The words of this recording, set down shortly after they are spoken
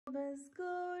Bus go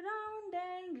round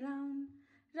and round,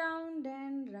 round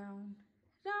and round,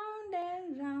 round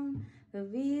and round. The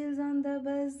wheels on the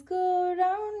bus go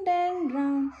round and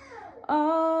round,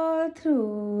 all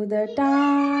through the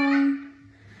town.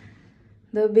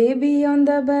 The baby on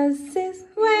the bus says,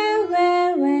 where,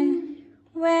 where, where,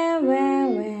 where, where,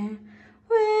 where,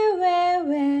 where, where,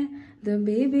 where. The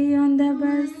baby on the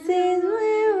bus says,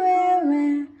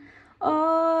 where,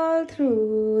 all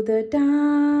through the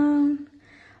town.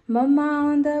 Mama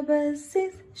on the bus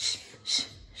says, shh, shh,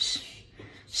 shh,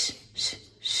 shh, shh,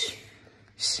 shh,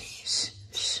 shh, shh,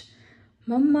 shh.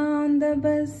 Mama on the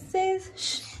bus says,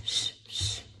 shh, shh,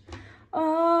 shh,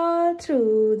 all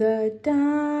through the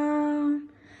town.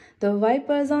 The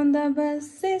wipers on the bus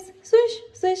says, swish,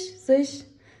 swish, swish,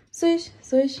 swish,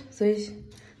 swish, swish,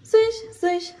 swish,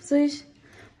 swish, swish.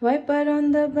 Wiper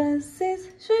on the bus says,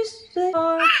 swish, swish,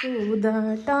 all through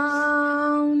the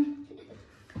town.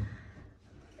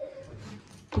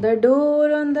 The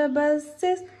door on the bus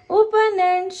says, open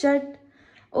and shut,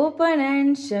 open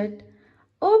and shut,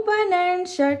 open and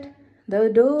shut. The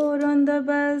door on the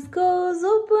bus goes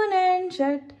open and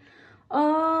shut,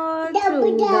 all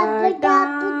through the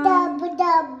town.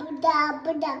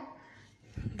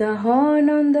 The horn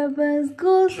on the bus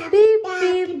goes beep,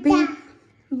 beep, beep,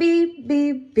 beep,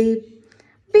 beep, beep,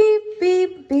 beep,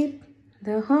 beep, beep.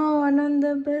 The horn on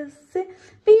the bus says,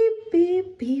 beep,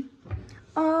 beep, beep,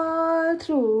 all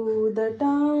through the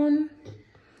town.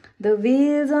 The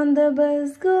wheels on the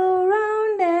bus go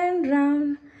round and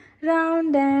round,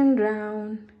 round and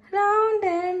round, round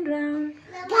and round.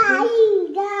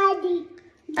 Daddy.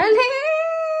 And